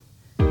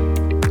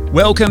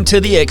Welcome to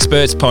the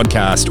Experts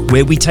Podcast,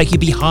 where we take you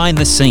behind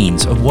the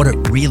scenes of what it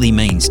really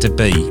means to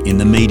be in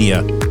the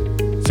media.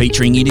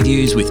 Featuring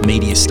interviews with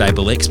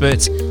media-stable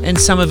experts and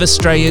some of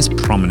Australia's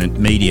prominent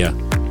media.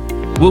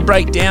 We'll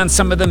break down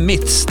some of the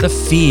myths, the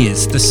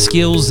fears, the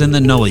skills and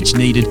the knowledge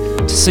needed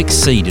to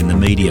succeed in the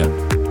media.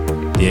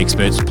 The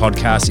Experts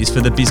Podcast is for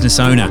the business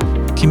owner,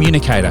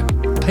 communicator,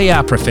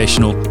 PR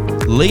professional,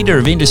 leader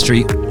of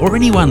industry, or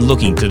anyone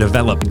looking to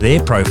develop their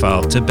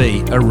profile to be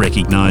a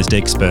recognised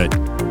expert.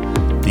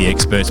 The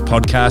Experts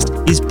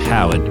Podcast is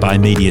powered by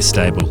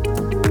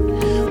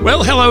MediaStable.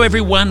 Well, hello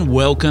everyone.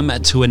 Welcome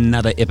to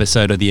another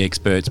episode of the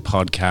Experts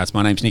Podcast.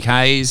 My name's Nic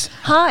Hayes.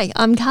 Hi,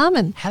 I'm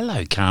Carmen.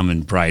 Hello,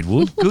 Carmen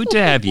Braidwood. Good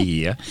to have you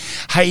here.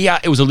 Hey,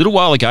 it was a little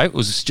while ago. It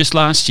was just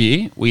last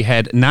year. We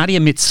had Nadia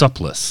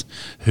Mitsopoulos,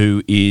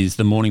 who is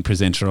the morning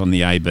presenter on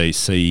the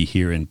ABC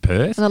here in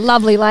Perth. A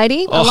lovely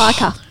lady. I like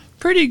her.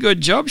 Pretty good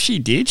job she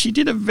did. She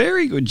did a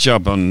very good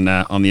job on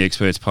the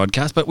Experts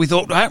Podcast, but we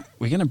thought,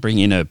 we're going to bring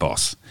in her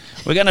boss.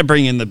 We're going to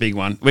bring in the big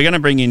one. We're going to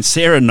bring in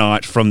Sarah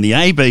Knight from the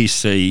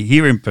ABC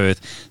here in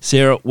Perth.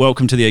 Sarah,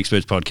 welcome to the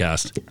Experts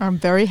Podcast. I'm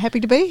very happy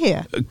to be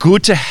here.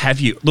 Good to have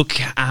you. Look,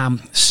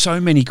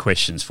 so many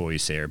questions for you,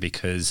 Sarah,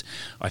 because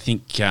I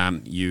think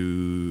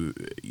you'll,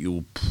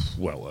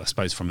 I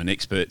suppose from an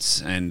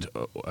experts and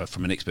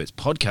from an experts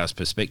podcast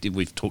perspective,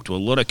 we've talked to a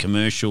lot of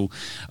commercial,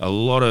 a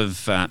lot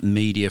of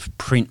media,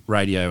 print,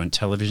 radio and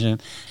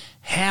television.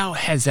 How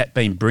has that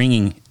been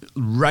bringing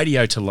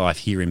radio to life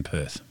here in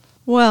Perth?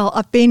 Well,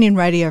 I've been in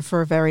radio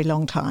for a very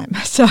long time.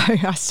 So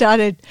I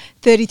started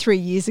 33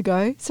 years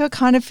ago. So it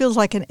kind of feels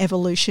like an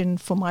evolution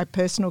for my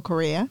personal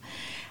career.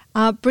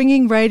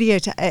 Bringing radio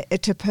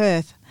to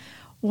Perth,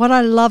 what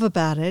I love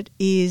about it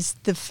is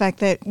the fact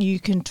that you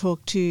can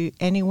talk to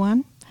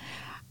anyone,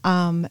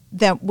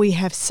 that we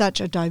have such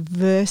a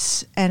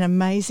diverse and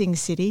amazing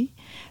city,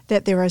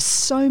 that there are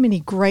so many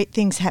great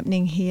things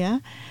happening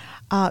here,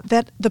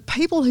 that the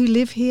people who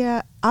live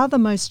here are the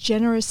most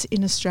generous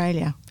in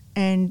Australia.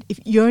 And if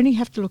you only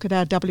have to look at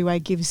our WA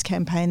Gives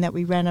campaign that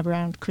we ran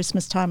around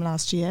Christmas time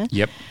last year.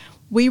 Yep.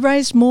 We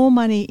raised more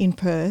money in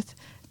Perth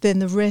than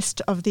the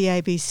rest of the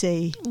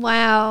ABC.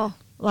 Wow.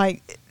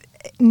 Like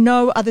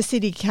no other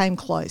city came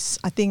close.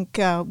 I think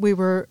we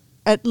were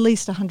at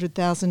least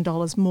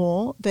 $100,000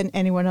 more than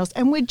anyone else.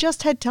 And we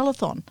just had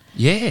telethon.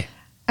 Yeah.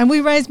 And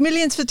we raised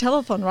millions for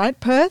telethon, right?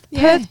 Perth?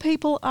 Yeah. Perth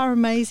people are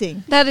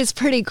amazing. That is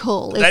pretty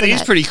cool, isn't it? That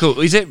is pretty cool.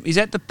 Is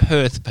that the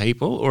Perth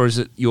people or is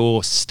it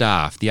your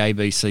staff, the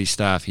ABC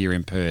staff here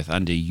in Perth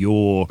under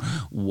your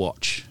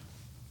watch?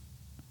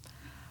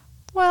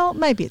 Well,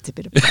 maybe it's a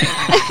bit of both.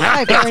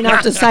 Fair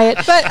enough to say it.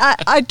 But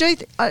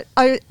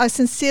I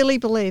sincerely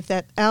believe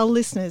that our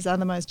listeners are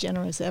the most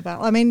generous ever.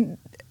 I mean,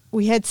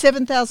 we had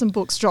 7,000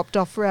 books dropped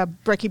off for our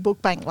Brekkie Book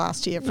Bank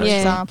last year, for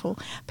example.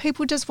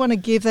 People just want to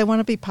give. They want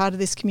to be part of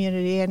this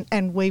community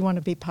and we want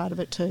to be part of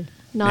it too.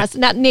 Nice.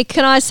 Now, Nic,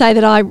 can I say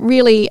that I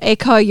really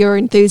echo your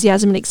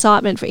enthusiasm and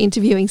excitement for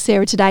interviewing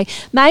Sarah today,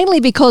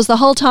 mainly because the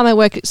whole time I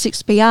worked at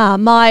 6PR,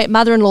 my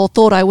mother-in-law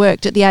thought I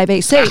worked at the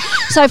ABC.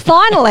 So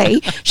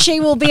finally,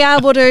 she will be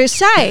able to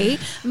say,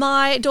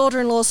 my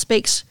daughter-in-law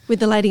speaks with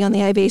the lady on the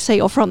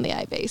ABC or from the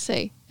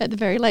ABC at the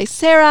very least.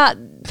 Sarah,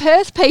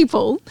 Perth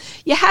people,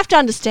 you have to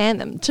understand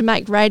them to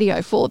make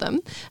radio for them,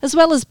 as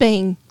well as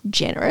being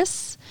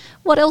generous.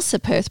 What else are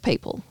Perth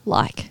people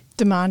like?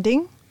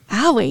 Demanding.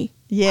 Are we?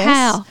 Yes.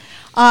 How?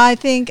 I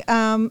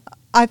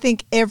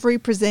think every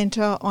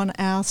presenter on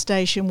our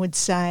station would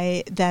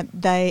say that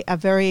they are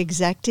very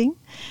exacting.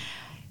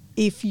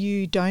 If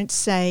you don't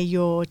say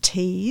your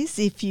T's,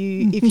 if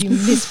you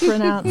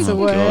mispronounce a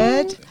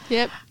word,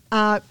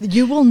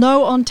 you will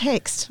know on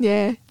text.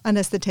 Yeah.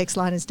 Unless the text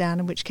line is down,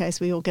 in which case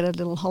we all get a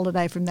little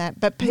holiday from that.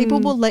 But people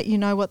will let you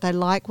know what they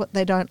like, what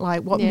they don't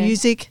like, what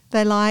music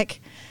they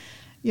like.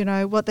 You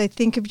know, what they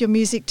think of your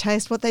music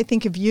taste, what they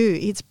think of you.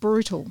 It's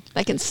brutal.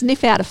 They can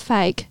sniff out a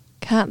fake,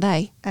 can't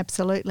they?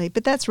 Absolutely.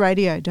 But that's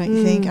radio, don't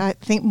you think? I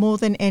think more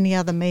than any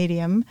other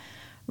medium,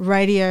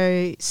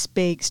 radio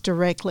speaks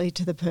directly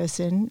to the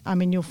person. I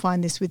mean, you'll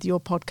find this with your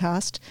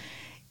podcast.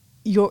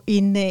 You're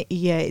in their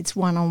ear. It's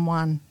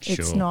one-on-one. Sure.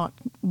 It's not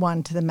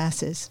one to the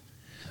masses.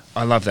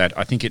 I love that.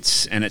 I think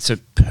it's a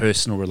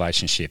personal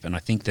relationship. And I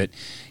think that,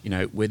 you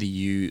know, whether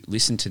you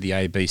listen to the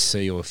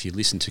ABC or if you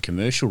listen to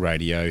commercial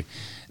radio,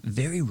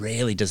 very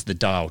rarely does the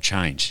dial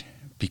change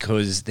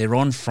because they're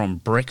on from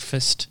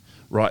breakfast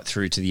right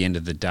through to the end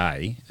of the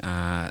day,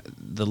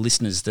 the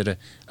listeners that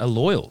are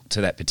loyal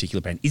to that particular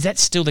brand. Is that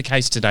still the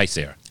case today,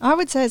 Sarah? I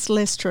would say it's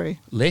less true.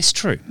 Less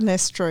true?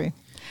 Less true.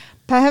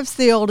 Perhaps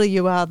the older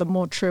you are, the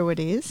more true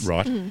it is.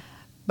 Right.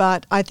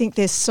 But I think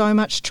there's so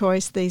much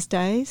choice these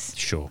days.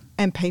 Sure.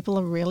 And people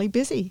are really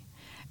busy.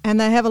 And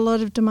they have a lot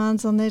of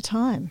demands on their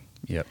time.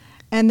 Yep.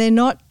 And they're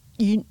not,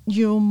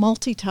 you're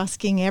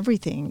multitasking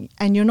everything.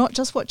 And you're not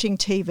just watching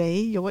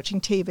TV, you're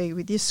watching TV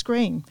with your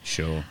screen.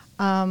 Sure.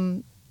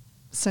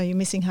 So you're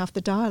missing half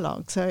the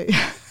dialogue. So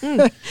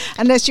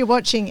unless you're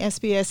watching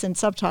SBS and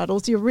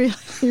subtitles, you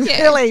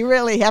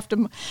really have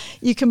to.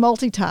 You can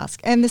multitask.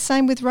 And the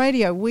same with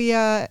radio. We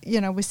are,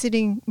 we're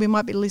sitting. We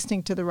might be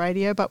listening to the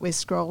radio, but we're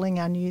scrolling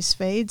our news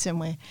feeds, and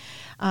we're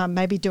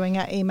maybe doing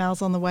our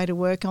emails on the way to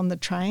work on the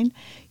train.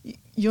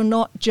 You're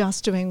not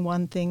just doing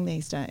one thing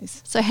these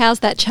days. So how's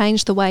that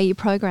changed the way you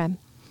program?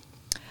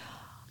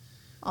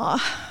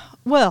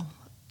 Well,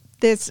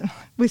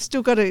 we've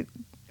still got to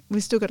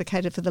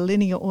cater for the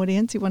linear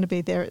audience. You want to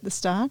be there at the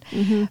start.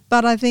 Mm-hmm.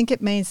 But I think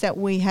it means that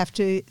we have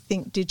to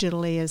think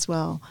digitally as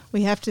well.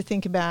 We have to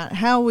think about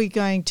how we're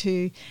going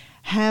to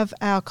have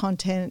our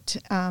content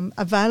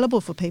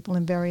available for people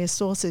in various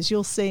sources.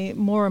 You'll see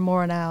more and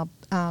more on our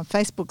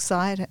Facebook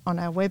site, on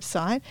our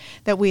website,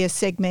 that we are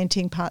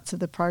segmenting parts of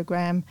the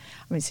program.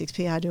 I mean,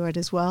 6PR do it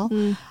as well.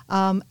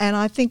 And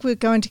I think we're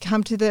going to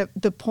come to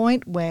the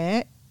point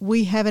where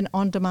we have an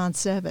on-demand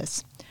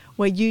service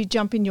where you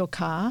jump in your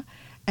car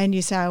and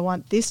you say, I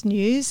want this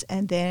news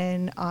and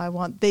then I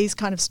want these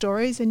kind of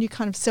stories, and you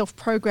kind of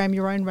self-program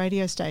your own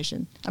radio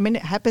station. I mean,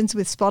 it happens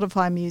with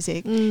Spotify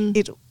music.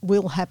 It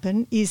will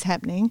happen, is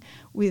happening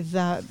with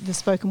the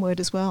spoken word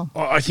as well.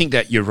 I think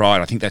that you're right.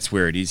 I think that's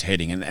where it is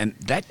heading. And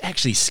that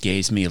actually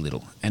scares me a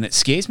little. And it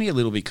scares me a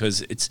little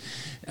because it's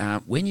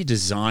when you're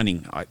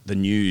designing the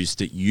news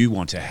that you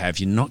want to have,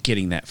 you're not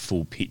getting that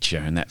full picture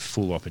and that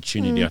full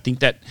opportunity. I think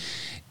that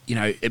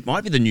it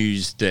might be the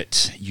news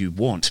that you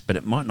want, but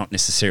it might not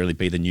necessarily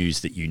be the news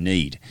that you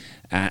need.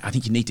 I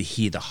think you need to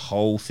hear the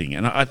whole thing.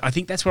 And I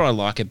think that's what I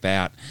like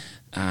about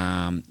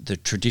the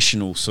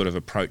traditional sort of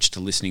approach to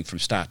listening from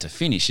start to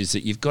finish, is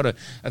that you've got a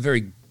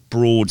very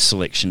broad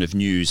selection of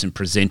news and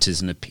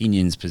presenters and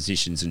opinions,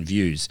 positions and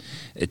views.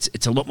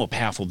 It's a lot more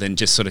powerful than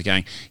just sort of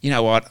going, you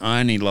know what, I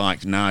only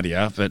like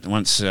Nadia, but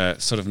once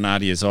sort of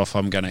Nadia's off,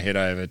 I'm going to head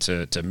over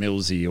to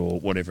Millsy or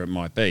whatever it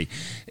might be.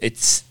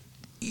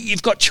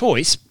 You've got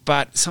choice,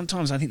 but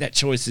sometimes I think that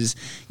choice is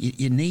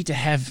you need to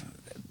have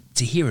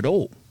to hear it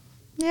all.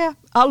 Yeah.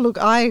 Oh, look,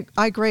 I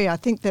agree. I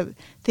think the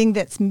thing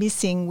that's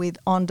missing with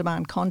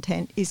on-demand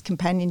content is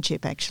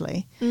companionship,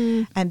 actually.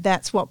 And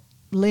that's what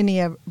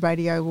linear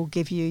radio will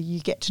give you. You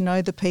get to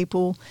know the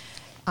people.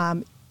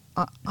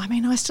 I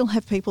mean, I still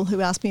have people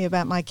who ask me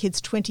about my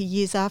kids 20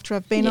 years after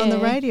I've been on the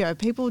radio.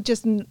 People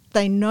just,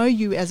 they know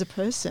you as a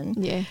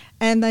person,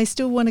 and they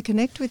still want to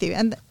connect with you,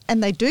 and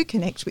they do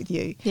connect with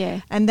you.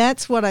 Yeah. And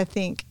that's what I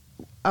think,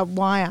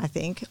 why I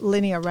think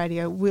linear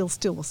radio will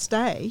still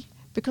stay,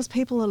 because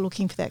people are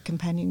looking for that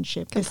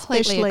companionship,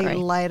 especially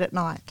late at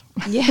night.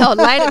 Yeah,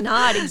 late at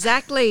night,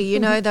 exactly.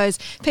 Those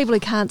people who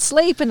can't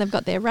sleep and they've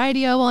got their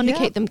radio on to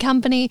keep them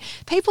company.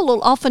 People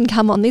will often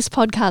come on this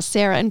podcast,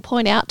 Sarah, and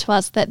point out to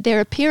us that their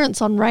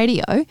appearance on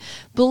radio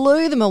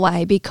blew them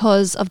away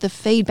because of the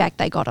feedback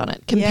they got on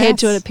it compared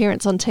to an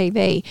appearance on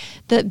TV.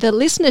 The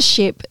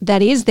listenership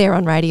that is there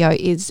on radio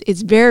is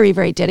very,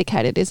 very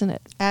dedicated, isn't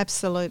it?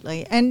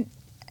 Absolutely. And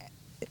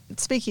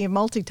speaking of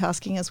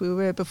multitasking, as we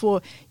were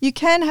before, you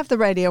can have the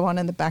radio on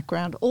in the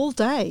background all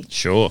day.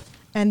 Sure.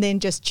 And then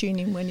just tune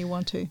in when you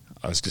want to.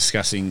 I was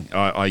discussing,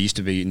 I used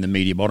to be in the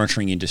media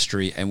monitoring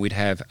industry, and we'd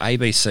have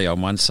ABC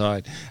on one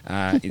side,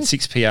 in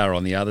 6PR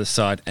on the other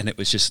side, and it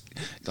was just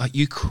like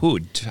you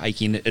could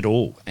take in it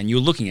all, and you're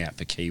looking out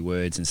for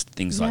keywords and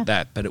things like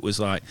that, but it was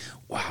like,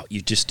 wow,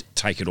 you just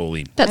take it all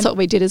in. That's what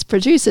we did as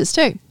producers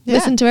too.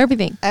 Listen to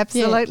everything.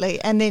 Absolutely.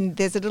 Yeah. And then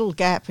there's a little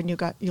gap and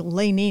you'll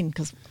lean in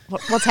because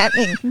what's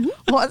happening?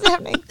 What's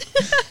happening?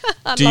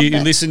 Do you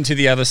listen to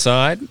the other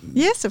side?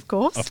 Yes, of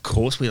course. Of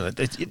course we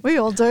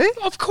all do.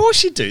 Of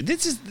course you do.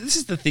 This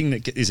is the thing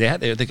that is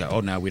out there. They go,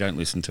 oh no, we don't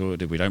listen to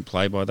it. We don't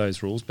play by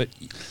those rules. But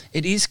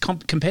it is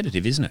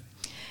competitive, isn't it?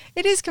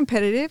 It is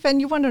competitive,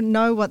 and you want to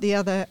know what the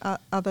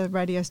other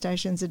radio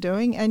stations are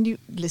doing, and you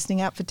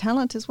listening out for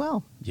talent as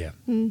well. Yeah.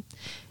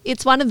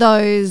 It's one of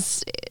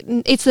those,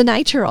 it's the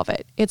nature of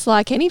it. It's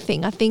like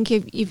anything. I think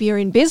if you're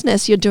in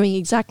business, you're doing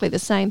exactly the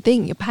same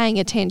thing. You're paying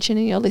attention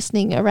and you're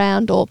listening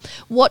around or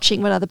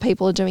watching what other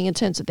people are doing in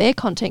terms of their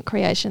content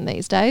creation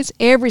these days.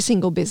 Every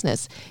single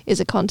business is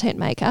a content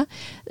maker.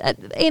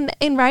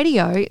 In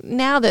radio,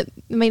 now that,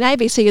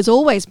 ABC has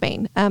always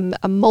been a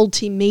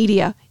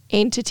multimedia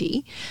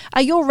entity.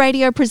 Are your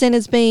radio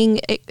presenters being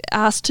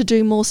asked to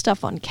do more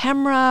stuff on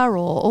camera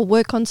or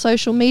work on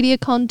social media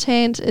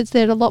content? Is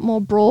there a lot more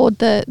broad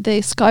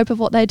the scope of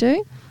what they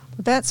do?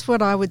 That's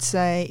what I would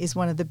say is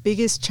one of the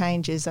biggest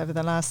changes over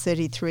the last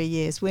 33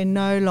 years. We're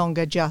no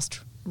longer just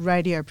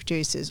radio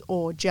producers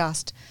or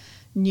just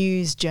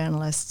news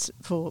journalists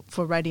for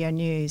radio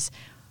news.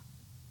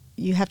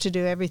 You have to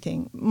do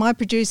everything. My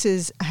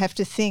producers have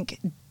to think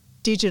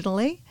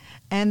digitally,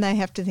 and they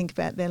have to think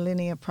about their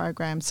linear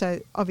program.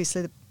 So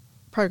obviously the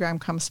program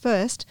comes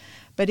first,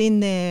 but in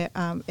their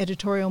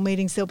editorial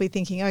meetings they'll be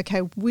thinking, okay,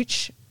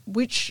 which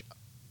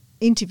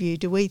interview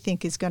do we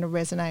think is going to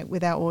resonate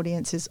with our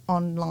audiences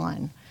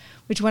online?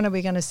 Which one are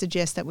we going to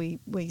suggest that we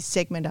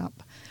segment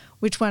up?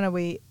 Which one are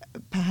we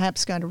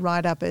perhaps going to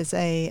write up as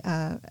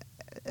a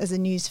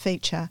news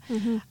feature?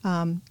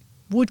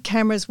 would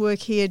cameras work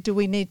here? Do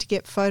we need to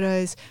get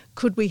photos?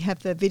 Could we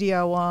have the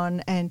video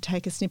on and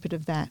take a snippet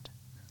of that?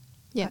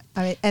 Yeah.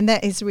 I mean, and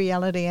that is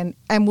reality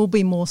and will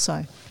be more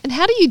so. And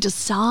how do you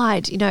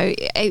decide,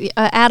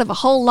 out of a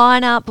whole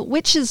lineup,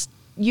 which is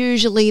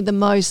usually the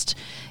most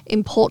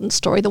important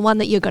story, the one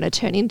that you're going to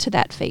turn into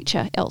that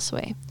feature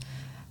elsewhere?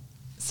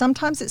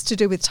 Sometimes it's to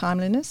do with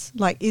timeliness,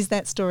 like is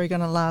that story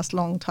going to last a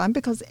long time?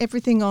 Because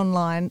everything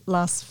online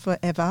lasts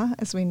forever,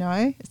 as we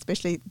know,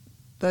 especially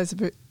those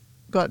who've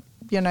got,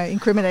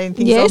 incriminating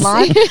things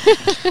online.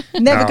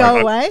 Never go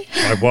away.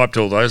 I wiped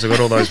all those. I got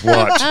all those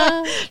wiped.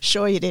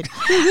 Sure you did.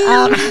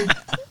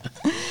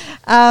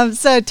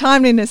 So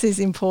timeliness is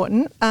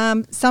important.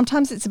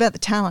 Sometimes it's about the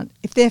talent.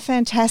 If they're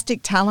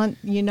fantastic talent,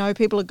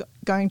 people are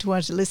going to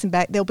want to listen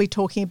back. They'll be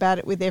talking about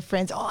it with their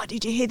friends. Oh,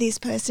 did you hear this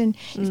person?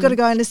 You've got to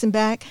go and listen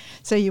back.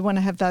 So you want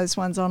to have those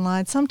ones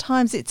online.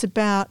 Sometimes it's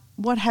about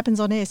what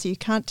happens on air. So you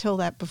can't tell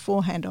that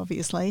beforehand,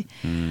 obviously.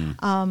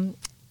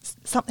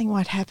 Something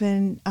might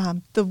happen.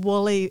 The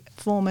Wally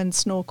Foreman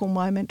snorkel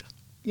moment,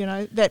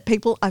 that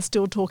people are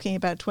still talking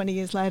about 20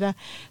 years later.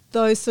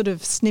 Those sort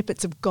of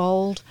snippets of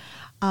gold.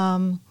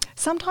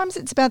 Sometimes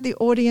it's about the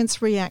audience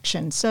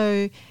reaction.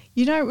 So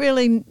you don't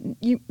really,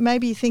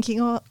 maybe you're thinking,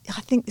 oh,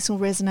 I think this will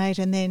resonate,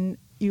 and then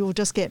you'll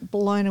just get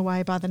blown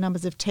away by the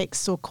numbers of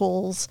texts or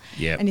calls.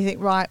 Yep. And you think,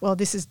 right, well,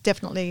 this is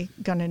definitely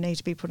going to need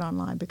to be put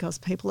online because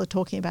people are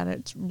talking about it.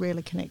 It's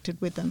really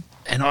connected with them.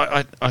 And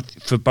I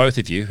for both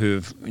of you who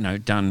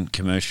have done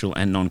commercial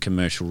and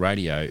non-commercial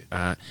radio,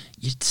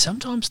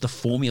 sometimes the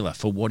formula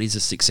for what is a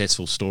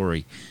successful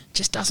story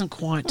just doesn't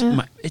quite.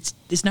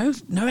 There's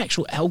no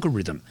actual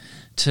algorithm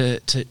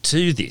to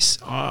this.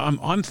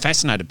 I'm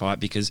fascinated by it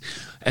because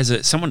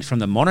as someone from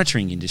the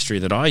monitoring industry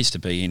that I used to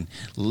be in,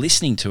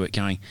 listening to it,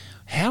 going,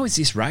 how is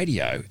this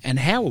radio and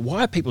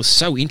why are people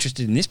so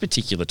interested in this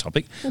particular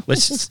topic?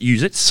 Let's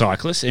use it.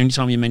 Cyclists.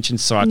 Anytime you mention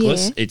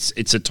cyclists,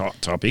 it's a top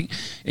topic.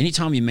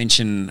 Anytime you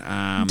mention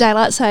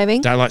daylight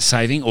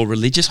saving or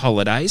religious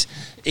holidays,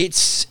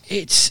 it's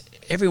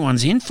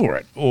everyone's in for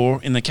it.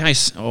 Or in the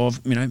case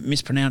of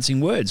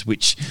mispronouncing words,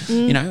 which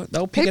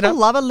they'll pick it up. People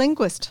love a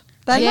linguist.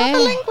 They love a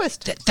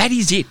linguist. That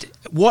is it.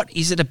 What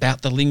is it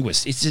about the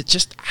linguist? Is it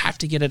just have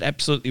to get it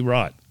absolutely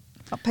right?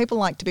 People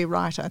like to be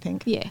right, I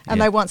think. Yeah.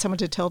 And they want someone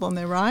to tell them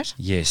they're right.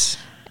 Yes.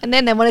 And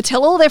then they want to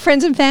tell all their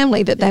friends and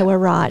family that they were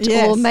right.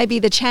 Yes. Or maybe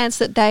the chance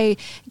that they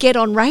get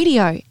on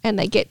radio and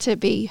they get to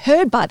be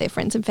heard by their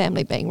friends and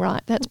family being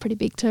right. That's pretty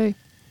big too.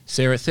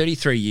 Sarah,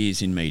 33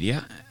 years in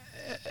media.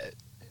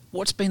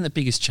 What's been the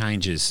biggest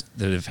changes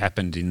that have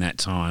happened in that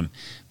time,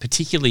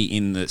 particularly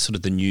in the sort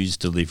of the news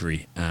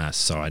delivery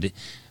side?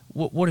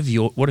 What have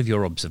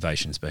your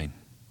observations been?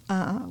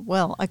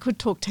 Well, I could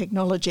talk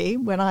technology.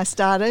 When I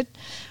started,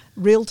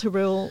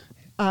 reel-to-reel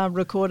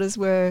recorders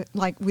were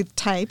like with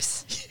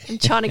tapes. And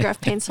Chinograph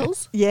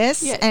pencils.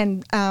 Yes,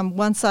 and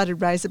one-sided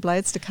razor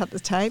blades to cut the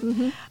tape.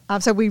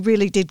 So we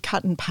really did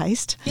cut and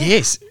paste.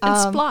 Yes. And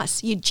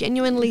splice. You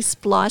genuinely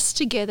splice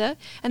together,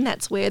 and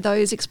that's where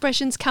those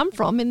expressions come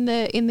from in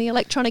the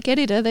electronic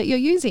editor that you're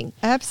using.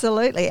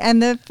 Absolutely.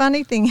 And the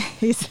funny thing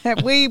is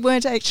that we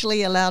weren't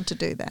actually allowed to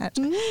do that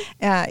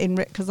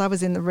because I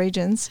was in the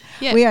regions.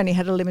 Yeah. We only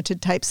had a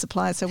limited tape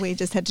supply, so we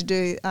just had to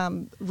do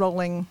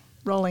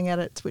rolling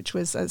edits, which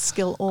was a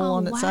skill all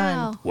on its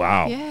own.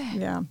 Wow.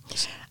 Yeah.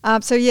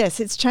 So yes,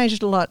 it's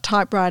changed a lot.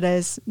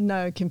 Typewriters,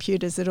 no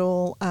computers at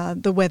all.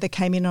 The weather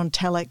came in on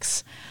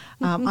telex.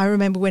 I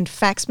remember when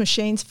fax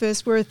machines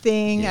first were a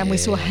thing and we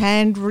saw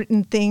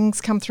handwritten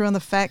things come through on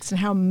the fax and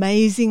how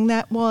amazing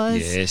that was.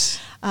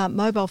 Yes.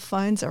 Mobile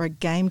phones are a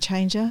game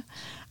changer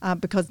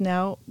because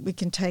now we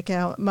can take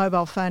our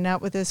mobile phone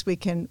out with us. We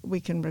can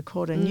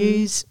record a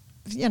news.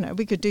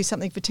 We could do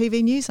something for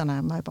TV news on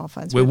our mobile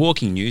phones. We're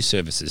walking news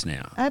services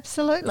now.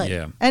 Absolutely.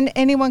 Yeah. And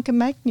anyone can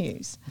make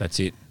news. That's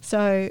it.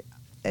 So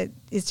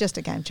it's just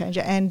a game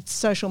changer. And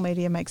social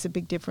media makes a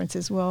big difference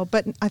as well.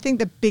 But I think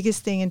the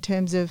biggest thing in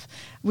terms of,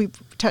 we've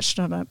touched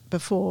on it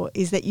before,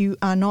 is that you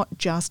are not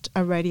just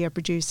a radio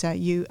producer.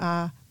 You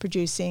are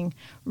producing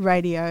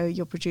radio,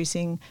 you're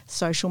producing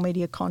social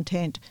media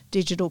content,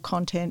 digital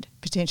content,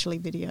 potentially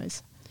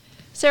videos.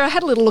 Sarah, I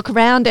had a little look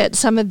around at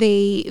some of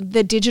the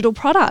digital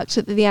products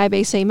that the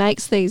ABC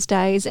makes these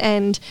days,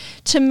 and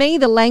to me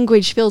the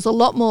language feels a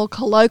lot more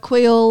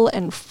colloquial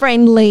and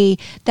friendly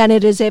than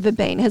it has ever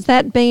been. Has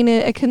that been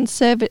a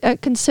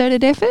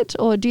concerted effort,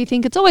 or do you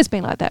think it's always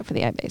been like that for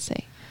the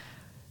ABC?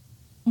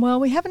 Well,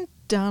 we haven't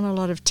done a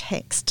lot of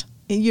text,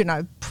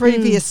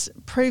 previous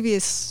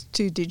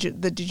to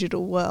the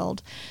digital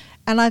world.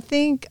 And I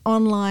think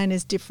online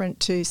is different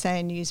to, say,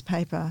 a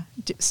newspaper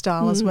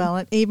style as well.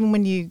 And even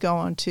when you go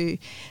on to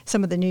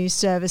some of the news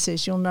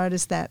services, you'll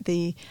notice that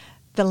the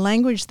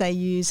language they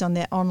use on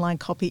their online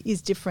copy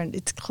is different.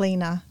 It's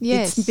cleaner.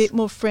 Yes. It's a bit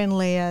more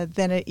friendlier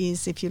than it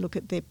is if you look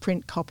at their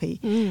print copy.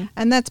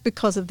 And that's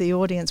because of the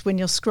audience. When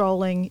you're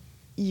scrolling,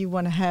 you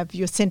want to have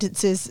your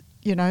sentences,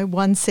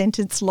 one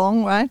sentence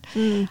long, right?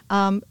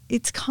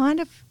 It's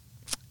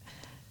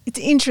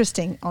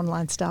interesting,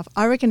 online stuff.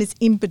 I reckon it's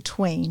in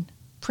between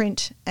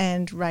print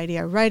and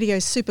radio. Radio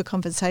is super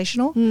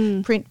conversational,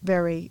 print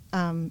very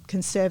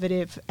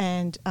conservative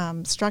and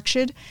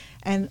structured,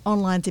 and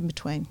online's in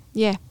between.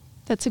 Yeah.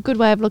 That's a good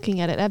way of looking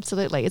at it,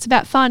 absolutely. It's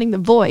about finding the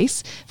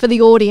voice for the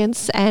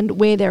audience and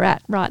where they're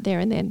at right there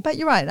and then. But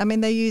you're right. I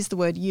mean, they use the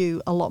word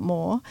you a lot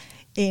more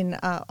in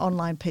an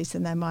online piece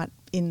than they might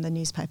in the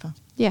newspaper.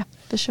 Yeah,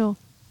 for sure.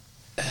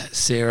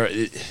 Sarah,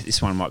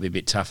 this one might be a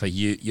bit tougher.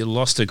 You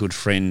lost a good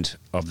friend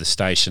of the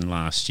station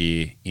last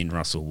year in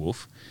Russell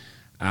Woolf.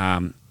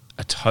 A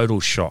total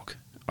shock,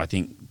 I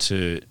think,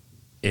 to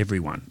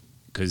everyone,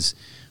 because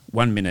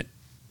one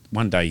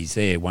day he's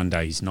there, one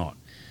day he's not.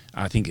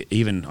 I think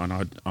even, and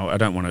I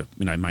don't want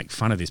to make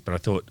fun of this, but I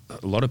thought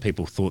a lot of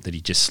people thought that he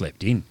just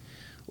slept in,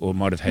 or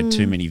might have had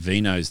too many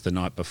vinos the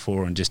night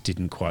before and just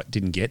didn't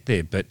get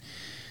there. But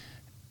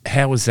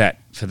how was that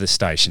for the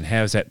station?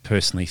 How was that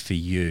personally for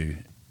you,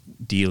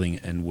 dealing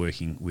and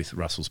working with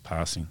Russell's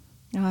passing?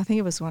 I think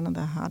it was one of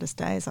the hardest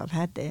days I've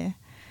had there.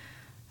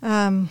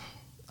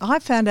 I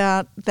found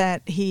out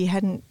that he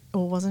hadn't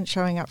or wasn't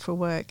showing up for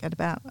work at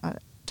about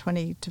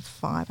 20 to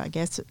 5, I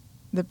guess.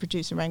 The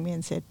producer rang me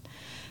and said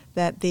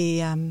that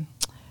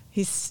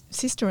his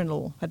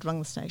sister-in-law had rung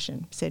the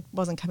station, said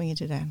wasn't coming in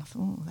today, and I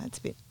thought,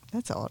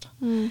 that's odd.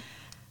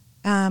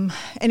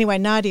 Anyway,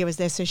 Nadia was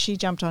there, so she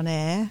jumped on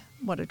air.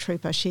 What a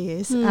trooper she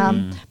is.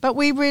 But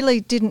we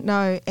really didn't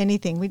know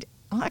anything.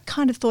 I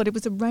kind of thought it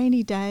was a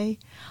rainy day.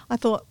 I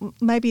thought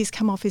maybe he's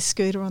come off his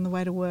scooter on the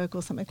way to work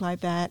or something like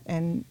that,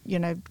 and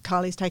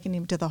Kylie's taken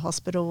him to the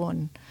hospital,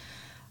 and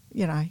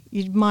your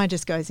mind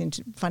just goes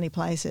into funny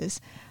places.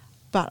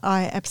 But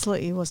I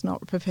absolutely was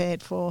not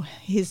prepared for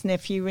his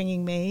nephew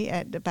ringing me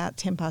at about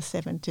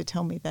 7:10 to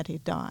tell me that he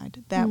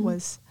died. It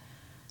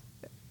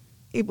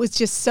was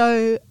just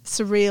so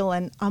surreal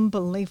and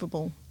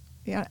unbelievable.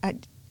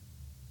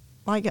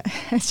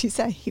 As you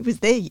say, he was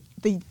there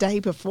the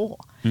day before.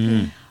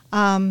 In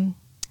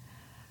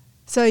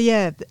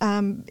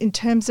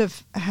terms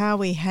of how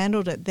we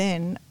handled it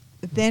then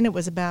it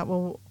was about,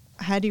 well,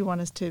 how do you want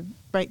us to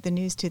break the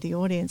news to the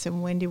audience,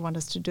 and when do you want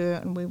us to do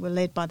it? And we were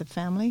led by the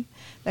family.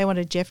 They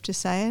wanted Jeff to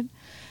say it.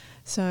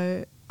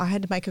 So I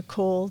had to make a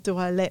call. Do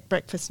I let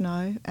breakfast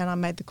know? And I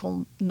made the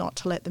call not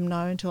to let them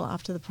know until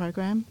after the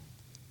program,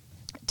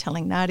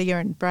 telling Nadia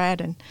and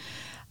Brad and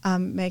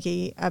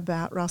Maggie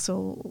about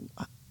Russell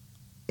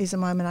is a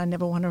moment I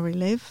never want to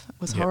relive. It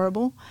was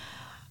horrible.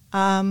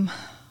 But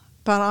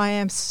I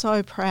am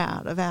so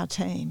proud of our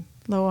team,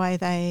 the way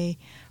they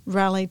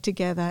rallied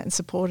together and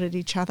supported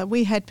each other.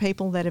 We had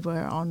people that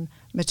were on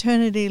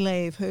maternity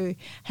leave who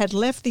had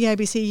left the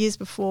ABC years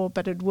before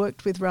but had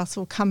worked with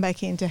Russell, come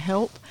back in to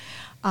help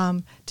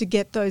to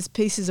get those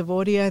pieces of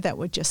audio that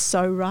were just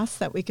so Russ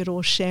that we could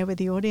all share with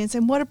the audience.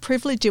 And what a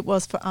privilege it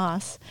was for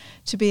us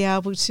to be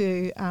able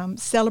to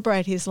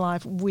celebrate his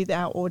life with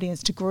our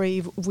audience, to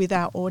grieve with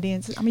our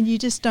audience. I mean, you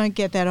just don't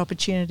get that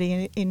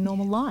opportunity in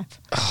normal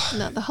life.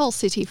 No, the whole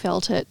city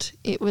felt it.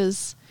 It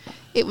was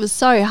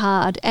so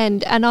hard,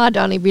 and I'd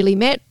only really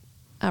met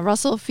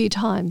Russell a few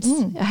times,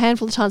 a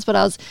handful of times, but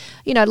I was,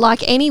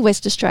 like any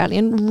West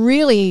Australian,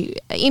 really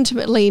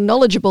intimately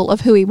knowledgeable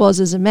of who he was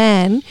as a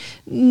man,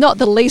 not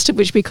the least of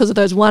which because of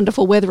those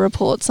wonderful weather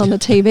reports on the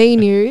TV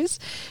news,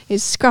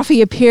 his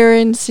scruffy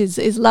appearance,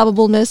 his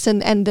lovableness,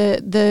 and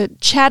the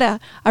chatter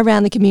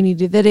around the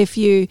community that if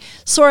you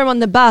saw him on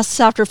the bus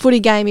after a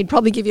footy game, he'd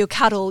probably give you a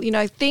cuddle.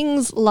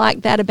 Things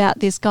like that about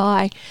this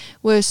guy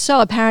were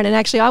so apparent. And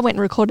actually, I went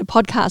and recorded a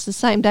podcast the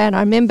same day, and I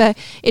remember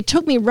it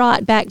took me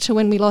right back to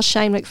when we lost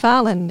Shane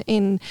McFarlane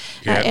and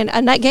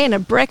again, a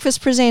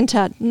breakfast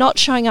presenter not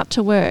showing up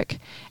to work.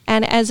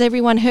 And as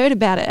everyone heard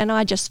about it, and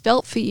I just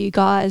felt for you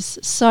guys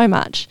so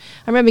much.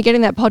 I remember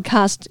getting that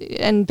podcast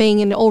and being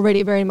in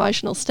already a very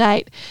emotional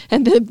state,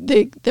 and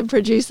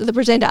the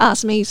presenter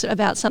asked me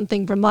about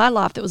something from my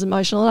life that was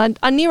emotional, and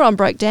I near on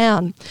broke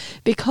down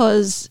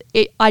because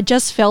I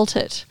just felt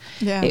it.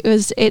 Yeah.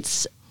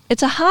 It's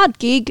a hard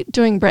gig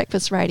doing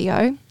breakfast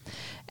radio,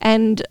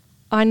 and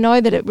I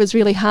know that it was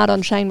really hard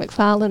on Shane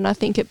McFarlane. I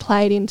think it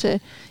played into,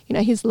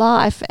 his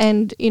life,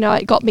 and,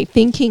 it got me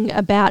thinking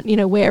about,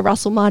 where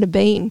Russell might have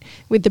been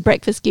with the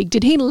breakfast gig.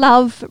 Did he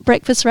love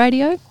breakfast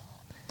radio?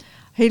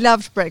 He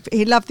loved breakfast.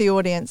 He loved the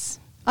audience.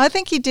 I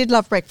think he did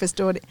love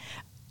breakfast audience.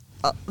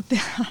 I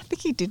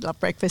think he did love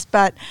breakfast,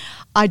 but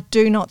I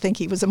do not think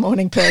he was a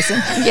morning person.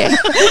 Yeah. And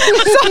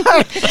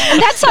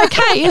that's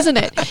okay, isn't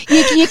it?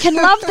 You can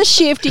love the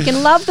shift, you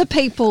can love the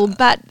people,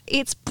 but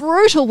it's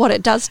brutal what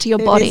it does to your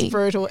body. It is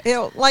brutal.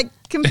 Like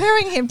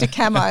comparing him to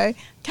Camo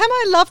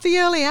loved the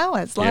early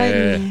hours.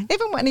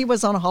 Even when he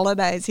was on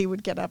holidays, he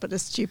would get up at a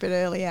stupid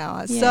early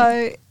hour. Yeah.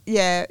 So,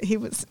 he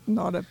was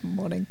not a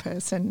morning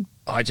person.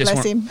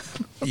 Bless him.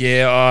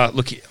 Yeah,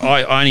 look,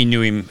 I only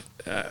knew him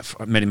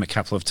I met him a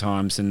couple of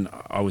times, and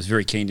I was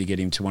very keen to get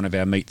him to one of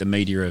our Meet the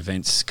Media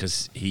events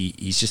because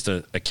he's just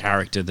a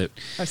character that...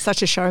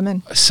 such a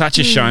showman. Such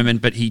a showman,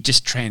 but he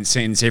just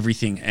transcends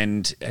everything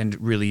and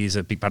really is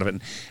a big part of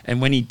it.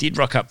 And when he did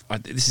rock up,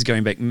 this is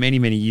going back many,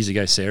 many years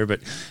ago, Sarah,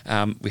 but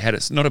we had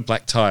it's not a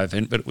black tie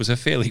event, but it was a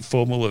fairly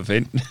formal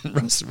event.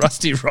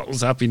 Rusty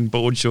rolls up in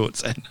board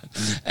shorts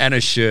and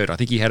a shirt. I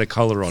think he had a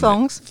collar on.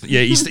 Thongs?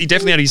 Yeah, he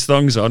definitely had his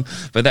thongs on,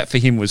 but that for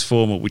him was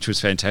formal, which was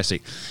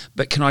fantastic.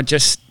 But I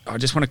just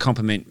want to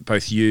compliment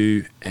both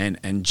you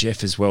and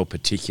Jeff as well,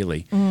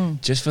 particularly,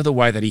 just for the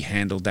way that he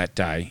handled that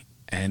day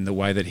and the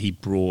way that he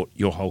brought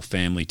your whole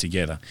family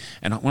together.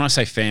 And when I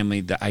say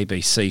family, the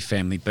ABC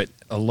family, but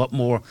a lot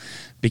more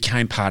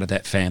became part of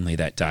that family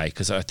that day,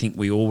 because I think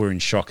we all were in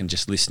shock and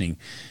just listening.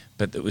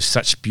 But it was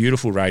such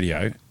beautiful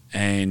radio,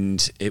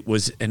 and it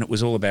was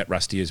all about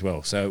Rusty as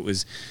well. So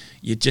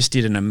you just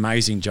did an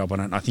amazing job on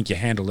it, and I think you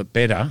handled it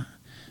better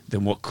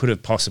than what could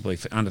have possibly,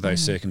 under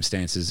those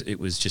circumstances. It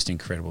was just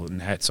incredible,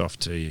 and hats off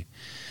to you.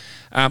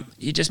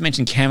 You just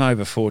mentioned Camo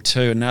before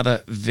too,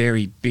 another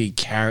very big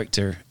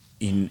character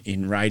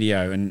in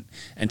radio, and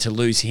to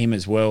lose him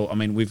as well. I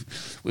mean, we've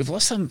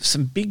lost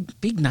some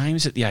big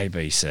names at the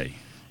ABC.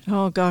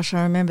 Oh gosh,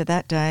 I remember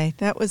that day.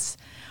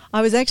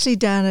 I was actually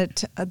down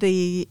at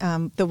the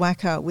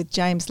Wacker with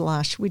James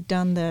Lush. We'd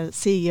done the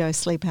CEO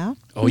sleep out.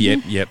 Oh,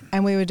 yep.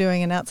 And we were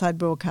doing an outside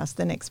broadcast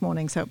the next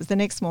morning. So it was the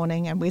next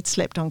morning, and we'd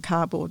slept on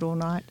cardboard all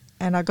night.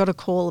 And I got a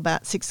call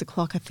about 6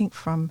 o'clock, I think,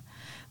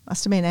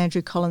 must have been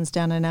Andrew Collins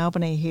down in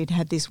Albany, who'd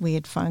had this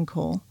weird phone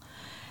call.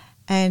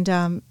 And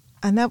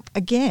that,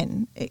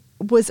 again, it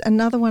was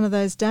another one of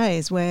those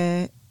days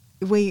where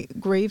we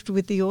grieved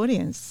with the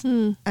audience.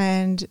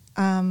 And,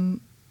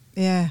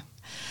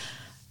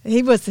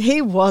 he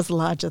was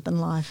larger than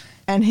life,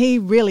 and he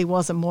really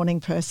was a morning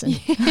person.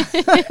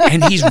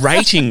 And his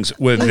ratings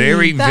were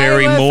very,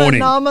 very morning.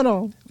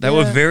 Phenomenal. They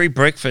were very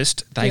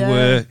breakfast. They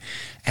were,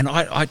 and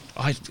I,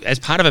 as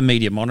part of a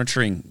media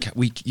monitoring,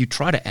 you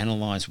try to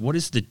analyse what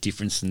is the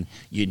difference and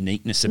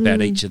uniqueness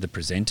about each of the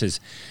presenters.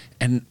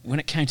 And when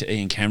it came to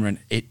Eoin Cameron,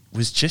 it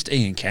was just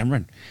Eoin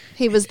Cameron.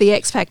 He was the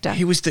X factor.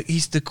 He's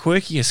the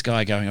quirkiest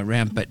guy going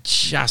around, but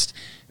just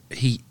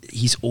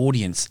his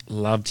audience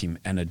loved him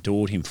and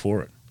adored him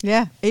for it.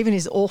 Yeah, even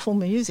his awful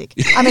music.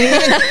 I mean,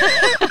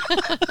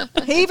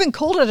 he even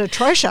called it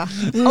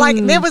atrocious. Like,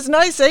 there was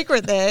no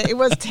secret there. It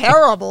was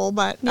terrible,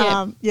 but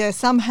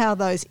somehow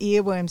those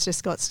earworms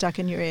just got stuck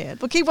in your ear.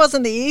 Look, he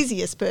wasn't the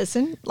easiest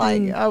person.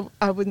 Like,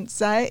 I wouldn't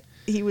say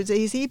he was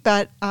easy,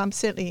 but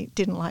certainly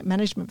didn't like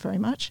management very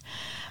much.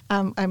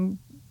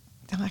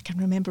 I can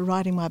remember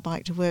riding my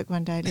bike to work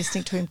one day,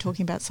 listening to him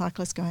talking about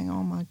cyclists, going,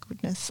 oh, my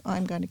goodness,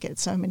 I'm going to get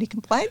so many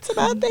complaints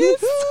about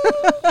this.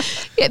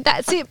 Yeah,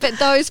 that's it. But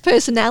those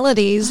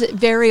personalities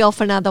very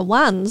often are the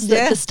ones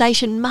that the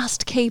station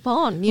must keep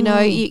on. You know,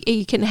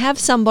 you can have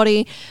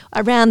somebody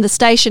around the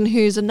station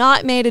who's a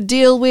nightmare to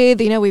deal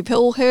with. You know, we've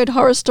all heard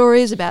horror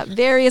stories about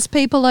various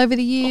people over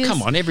the years. Oh,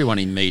 come on, everyone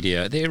in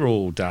media, they're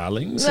all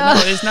darlings. No,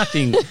 there's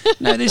nothing,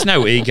 there's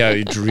no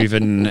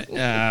ego-driven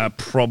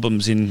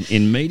problems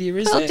in media,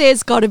 is there?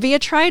 There's got to be a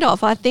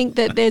trade-off. I think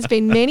that there's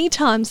been many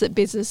times that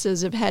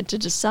businesses have had to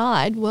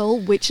decide, well,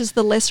 which is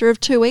the lesser of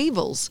two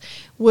evils,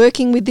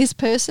 working with this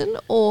person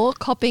or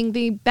copping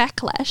the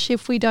backlash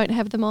if we don't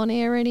have them on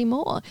air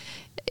anymore.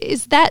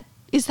 Is that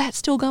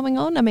still going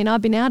on? I mean,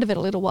 I've been out of it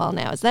a little while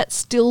now. Is that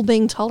still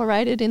being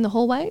tolerated in the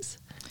hallways?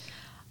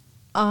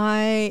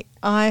 I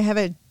have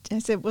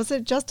was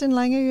it Justin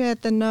Langer who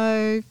had the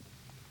no...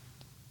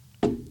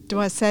 Do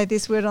I say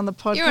this word on the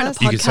podcast? You're on a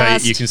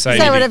podcast. You can say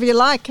whatever you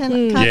like. Can't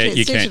you? It's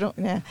you digital.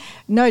 can. Yeah.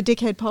 No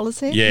dickhead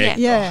policy.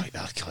 Yeah.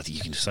 Oh, God,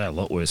 you can say a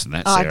lot worse than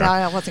that, Sarah. No,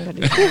 I wasn't going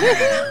to do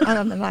that.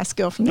 I'm a nice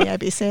girl from the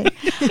ABC.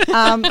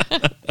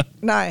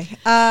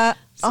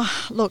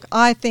 Look,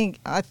 I think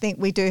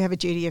we do have a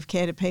duty of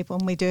care to people,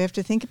 and we do have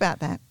to think about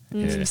that.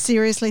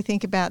 Seriously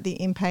think about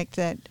the impact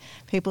that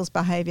people's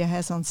behaviour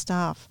has on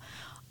staff.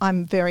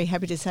 I'm very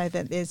happy to say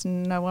that there's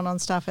no one on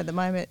staff at the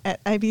moment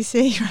at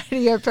ABC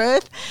Radio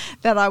Perth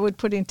that I would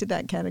put into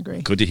that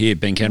category. Good to hear,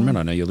 Ben Cameron.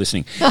 I know you're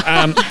listening.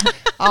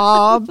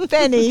 Oh,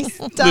 Benny,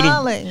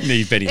 darling.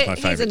 Benny's my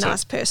favourite. He's a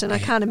nice person. I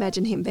can't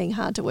imagine him being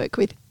hard to work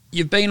with.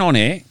 You've been on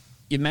air.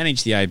 You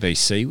manage the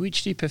ABC.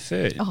 Which do you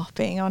prefer? Oh,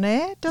 being on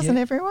air, doesn't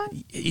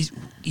everyone? Is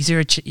there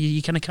are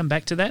you going to come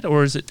back to that,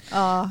 or is it?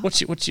 What's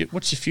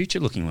your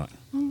future looking like?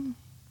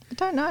 I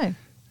don't know.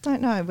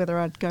 Don't know whether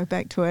I'd go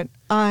back to it.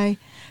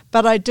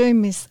 But I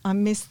miss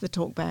the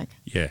talkback.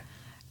 Yeah.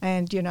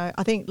 And, you know,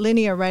 I think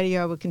linear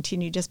radio will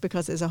continue just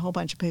because there's a whole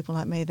bunch of people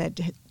like me that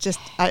just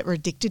are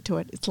addicted to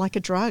it. It's like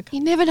a drug.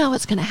 You never know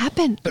what's going to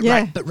happen. But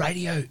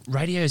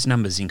radio's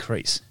numbers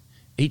increase.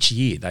 Each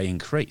year they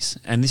increase.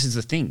 And this is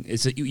the thing,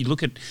 is that you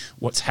look at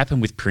what's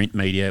happened with print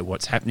media,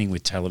 what's happening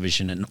with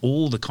television and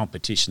all the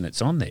competition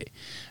that's on there.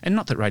 And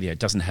not that radio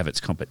doesn't have its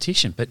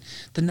competition, but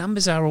the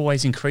numbers are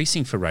always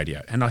increasing for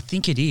radio. And I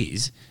think it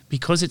is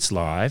because it's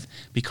live,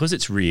 because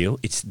it's real,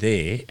 it's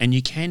there, and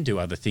you can do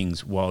other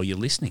things while you're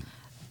listening.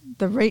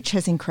 The reach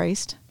has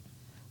increased.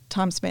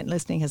 time spent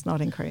listening has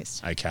not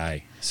increased.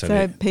 Okay.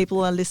 So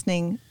people are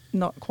listening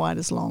not quite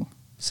as long.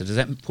 So does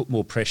that put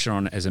more pressure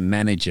on as a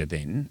manager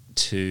then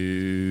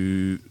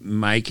to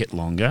make it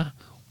longer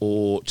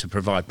or to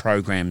provide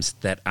programs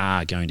that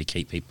are going to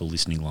keep people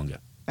listening longer?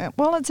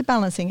 Well, it's a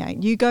balancing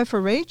act. You go for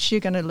reach,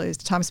 you're going to lose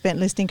time spent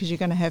listening because you're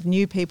going to have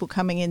new people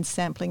coming in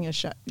sampling your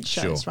shows,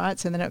 Sure. right?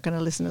 So they're not going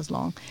to listen as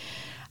long.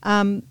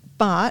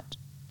 But,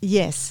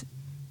 yes,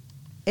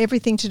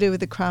 everything to do with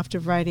the craft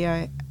of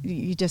radio,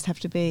 you just have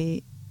to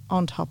be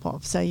on top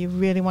of. So you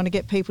really want to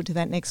get people to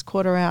that next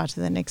quarter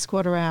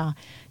hour,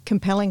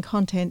 Compelling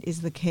content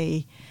is the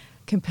key.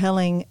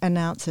 Compelling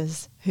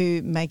announcers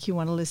who make you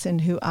want to listen,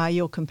 who are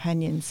your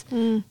companions,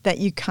 that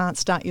you can't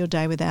start your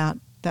day without.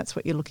 That's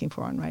what you're looking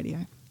for on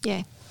radio.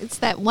 Yeah, it's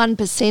that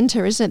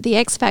 1%er, isn't it? The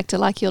X factor,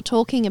 like you're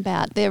talking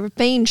about. There have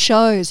been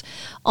shows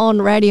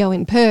on radio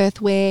in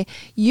Perth where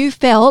you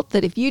felt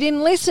that if you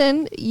didn't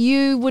listen,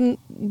 you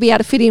wouldn't be able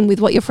to fit in with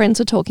what your friends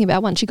were talking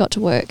about once you got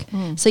to work.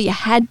 So you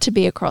had to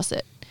be across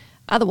it.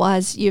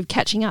 Otherwise, you're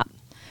catching up.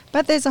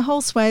 But there's a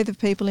whole swathe of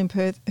people in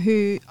Perth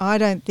who I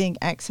don't think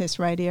access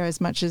radio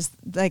as much as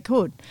they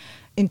could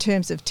in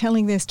terms of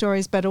telling their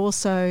stories, but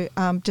also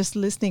just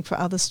listening for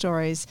other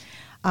stories.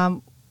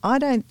 I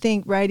don't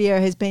think radio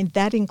has been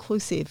that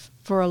inclusive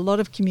for a lot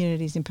of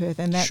communities in Perth,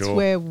 and that's Sure.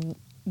 where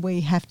we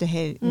have to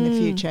head in the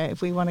future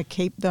if we want to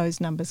keep those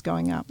numbers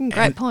going up.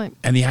 Great point.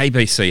 And the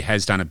ABC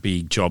has done a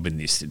big job in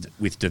this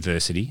with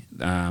diversity,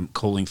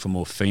 calling for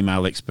more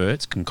female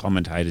experts and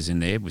commentators in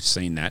there. We've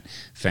seen that.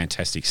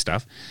 Fantastic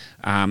stuff.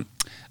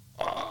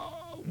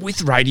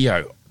 With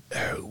radio,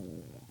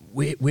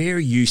 where are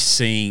you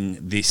seeing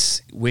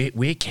this?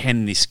 Where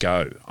can this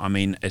go? I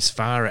mean, as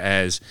far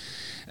as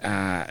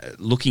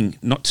looking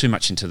not too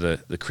much into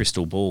the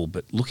crystal ball,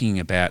 but looking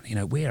about,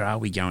 where are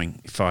we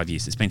going 5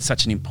 years? It's been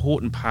such an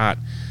important part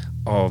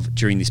of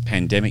during this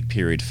pandemic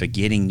period for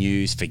getting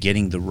news, for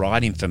getting the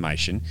right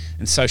information,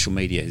 and social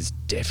media has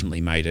definitely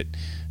made it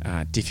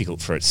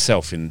difficult for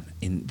itself in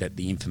that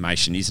the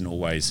information isn't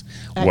always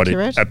what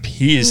it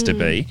appears to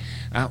be.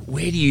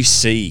 Where do you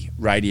see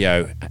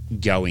radio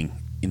going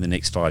in the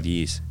next 5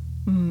 years?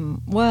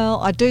 Well,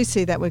 I do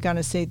see that we're going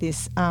to see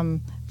this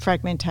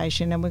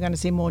fragmentation, and we're going to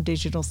see more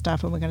digital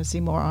stuff, and we're going to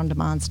see more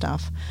on-demand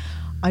stuff.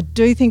 I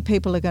do think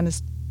people are going to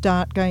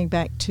start going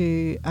back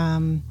to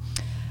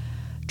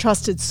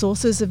trusted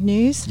sources of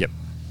news. Yep.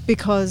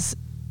 Because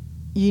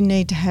you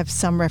need to have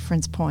some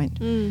reference point.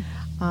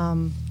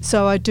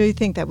 So I do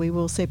think that we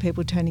will see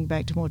people turning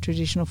back to more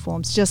traditional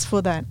forms just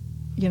for that,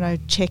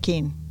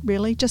 check-in,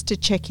 really, just to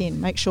check in,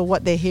 make sure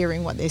what they're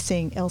hearing, what they're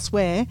seeing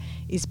elsewhere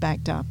is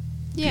backed up.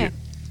 Yeah.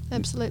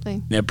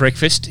 Absolutely. Now,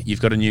 breakfast,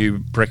 you've got a new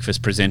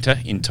breakfast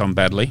presenter in Tom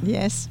Badley.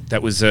 Yes.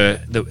 That was,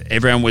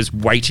 everyone was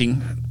waiting,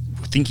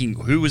 thinking,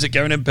 who was it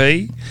going to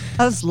be?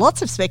 There was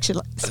lots of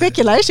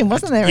speculation,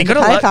 wasn't there, in the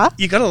paper? paper?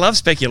 You got to love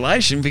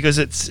speculation because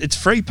it's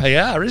free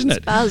PR, isn't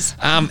it? Buzz.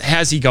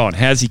 How's he gone?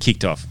 How's he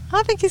kicked off?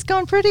 I think he's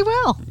gone pretty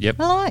well. Yep.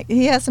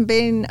 He hasn't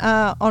been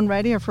on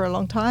radio for a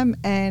long time,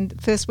 and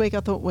first week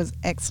I thought was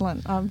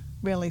excellent. I'm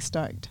really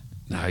stoked.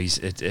 No,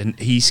 because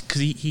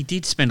he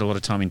did spend a lot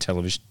of time in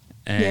television.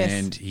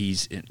 And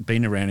he's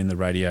been around in the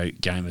radio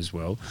game as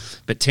well.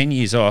 But 10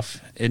 years off,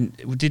 and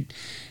did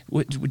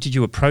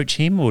you approach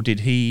him or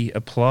did he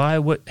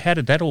apply? How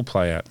did that all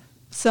play out?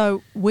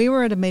 So we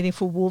were at a meeting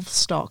for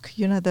Wolfstock,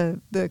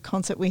 the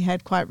concert we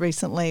had quite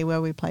recently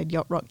where we played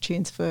yacht rock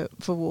tunes for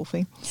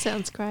Wolfie.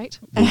 Sounds great.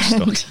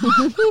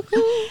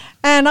 Wolfstock.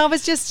 And I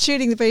was just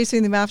shooting the breeze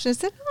with him after. I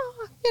said,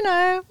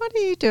 what are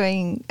you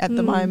doing at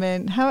the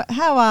moment?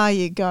 How are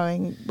you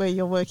going where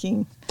you're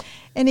working?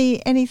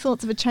 Any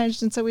thoughts of a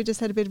change? And so we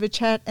just had a bit of a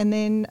chat, and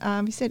then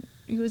he said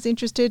he was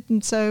interested,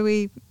 and so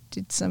we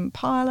did some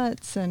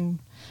pilots and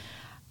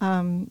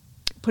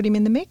put him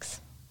in the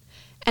mix.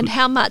 And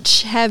how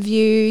much have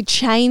you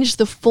changed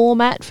the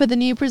format for the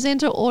new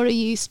presenter, or are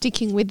you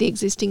sticking with the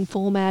existing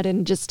format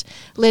and just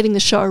letting the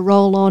show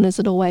roll on as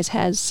it always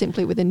has,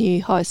 simply with a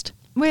new host?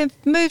 We've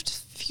moved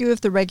a few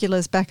of the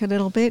regulars back a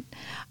little bit.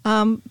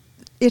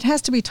 It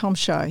has to be Tom's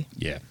show.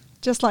 Yeah.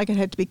 Just like it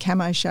had to be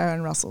Camo's show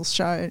and Russell's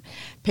show,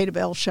 Peter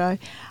Bell's show.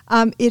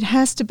 It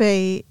has to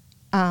be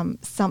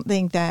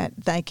something that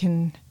they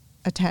can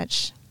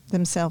attach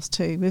themselves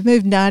to. We've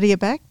moved Nadia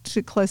back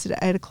to closer to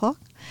 8 o'clock.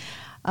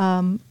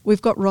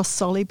 We've got Ross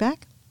Solly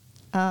back.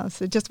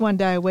 So just one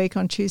day a week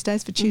on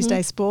Tuesdays for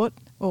Tuesday Sport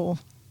or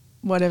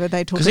whatever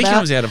they talk about. Because he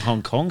comes out of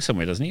Hong Kong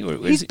somewhere, doesn't he?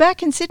 He's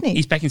back in Sydney.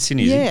 He's back in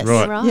Sydney, yes. is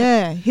he? Right.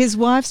 Yeah. His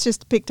wife's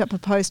just picked up a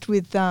post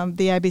with the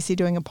ABC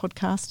doing a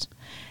podcast.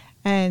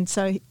 And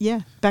so,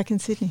 back in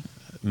Sydney.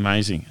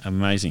 Amazing.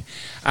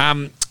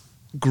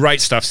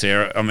 Great stuff,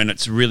 Sarah. I mean,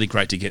 it's really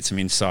great to get some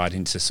insight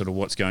into sort of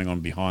what's going on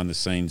behind the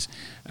scenes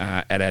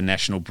at our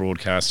national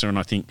broadcaster. And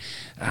I think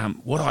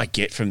what I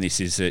get from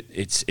this is that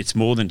it's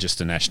more than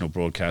just a national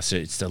broadcaster.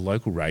 It's the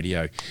local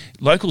radio.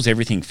 Local's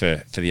everything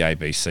for the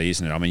ABC,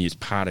 isn't it? I mean, it's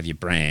part of your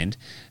brand.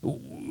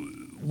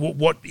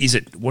 What is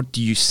it? What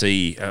do you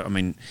see? I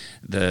mean,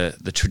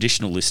 the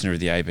traditional listener of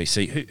the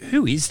ABC,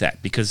 who is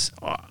that? Because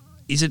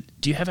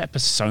Do you have a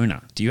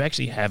persona? Do you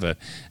actually have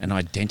an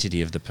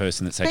identity of the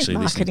person that's actually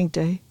marketing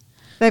listening?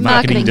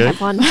 Marketing do?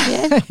 have one,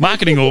 yeah.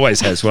 Marketing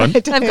always has one.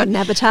 They've got an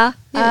avatar.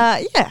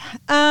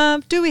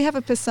 Do we have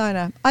a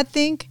persona? I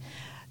think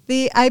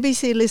the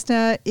ABC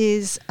listener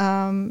is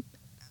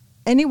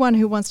anyone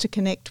who wants to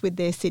connect with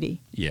their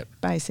city. Yep.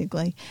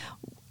 Basically,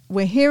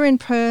 we're here in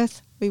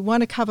Perth. We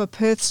want to cover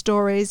Perth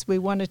stories. We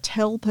want to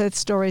tell Perth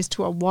stories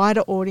to a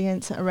wider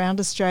audience around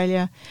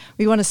Australia.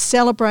 We want to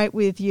celebrate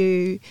with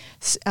you,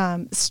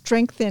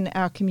 strengthen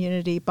our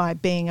community by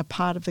being a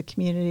part of the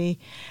community.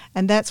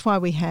 And that's why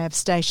we have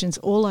stations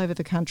all over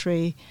the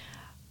country,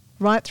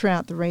 right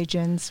throughout the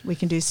regions. We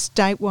can do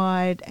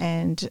statewide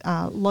and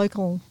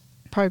local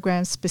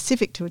programs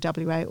specific to a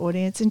WA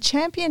audience and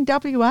champion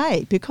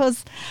WA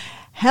because,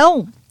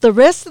 hell, the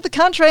rest of the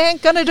country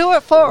ain't going to do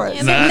it for us.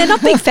 Yeah, they're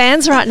not big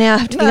fans right now,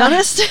 to be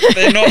honest.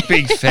 They're not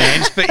big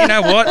fans, but you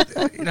know what?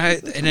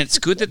 And it's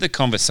good that the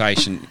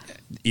conversation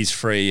is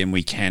free and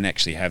we can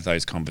actually have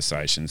those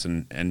conversations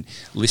and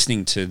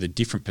listening to the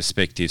different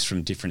perspectives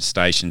from different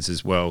stations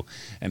as well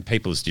and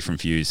people's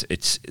different views.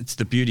 It's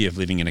the beauty of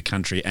living in a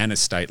country and a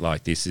state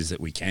like this is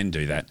that we can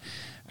do that.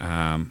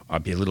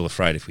 I'd be a little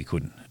afraid if we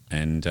couldn't.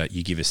 And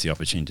you give us the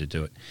opportunity to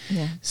do it.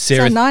 Yeah.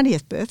 Sarah, it's our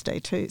 90th birthday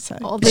too, so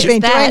we've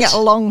been doing it a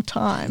long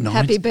time.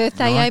 Happy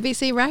birthday,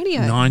 ABC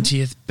Radio.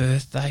 90th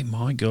birthday,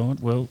 my God.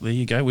 Well, there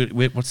you go.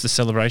 What's the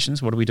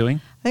celebrations? What are we doing?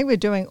 I think we're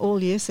doing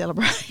all year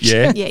celebrations.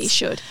 Yeah? Yeah, you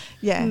should.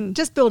 Yeah,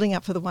 just building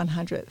up for the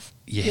 100th.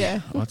 Yeah.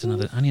 Well, it's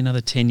only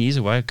another 10 years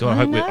away. God,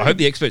 I hope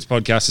the Experts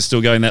podcast is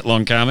still going that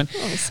long, Carmen.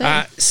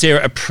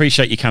 Sarah,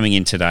 appreciate you coming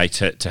in today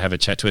to have a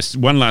chat to us.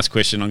 One last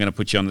question. I'm going to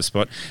put you on the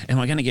spot. Am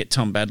I going to get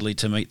Tom Badley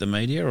to meet the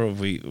media or have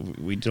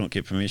we don't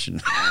get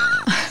permission?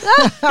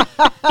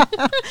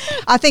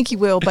 I think he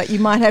will, but you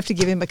might have to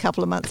give him a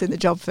couple of months in the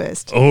job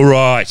first. All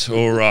right.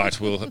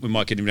 Well, we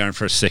might get him down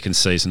for a second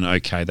season.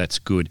 Okay, that's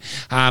good.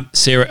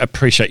 Sarah,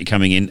 appreciate you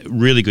coming in.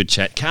 Really good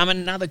chat. Carmen,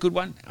 another good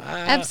one.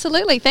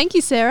 Absolutely. Thank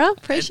you, Sarah.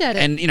 Appreciate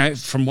it. And,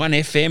 from one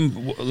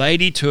FM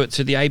lady to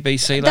the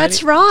ABC lady.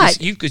 That's right.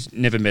 You've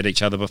never met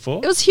each other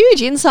before. It was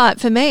huge insight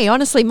for me.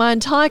 Honestly, my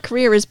entire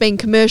career has been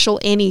commercial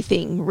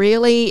anything,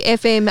 really,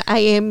 FM,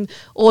 AM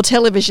or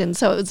television.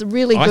 So it was a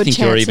really good chance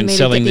for me to get the I think you're even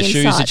selling the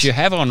shoes insight. that you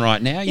have on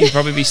right now. You'd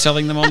probably be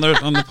selling them on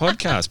the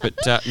podcast. But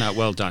no,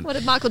 well done. What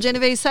did Michael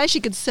Genovese say? She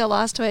could sell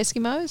us to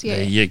Eskimos? Yeah.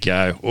 There you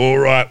go. All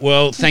right.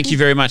 Well, thank you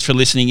very much for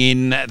listening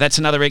in. That's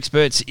another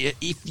Experts.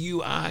 If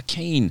you are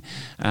keen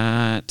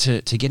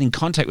to get in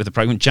contact with the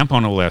program, jump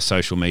on all our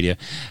social media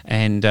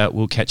and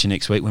we'll catch you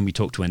next week when we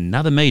talk to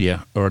another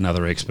media or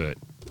another expert.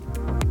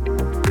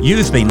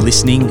 You've been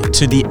listening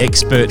to the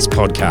Experts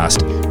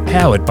podcast,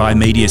 powered by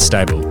Media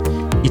Stable.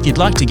 If you'd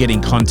like to get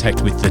in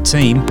contact with the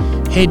team,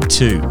 head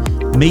to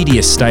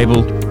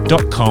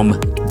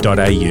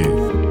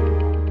mediastable.com.au.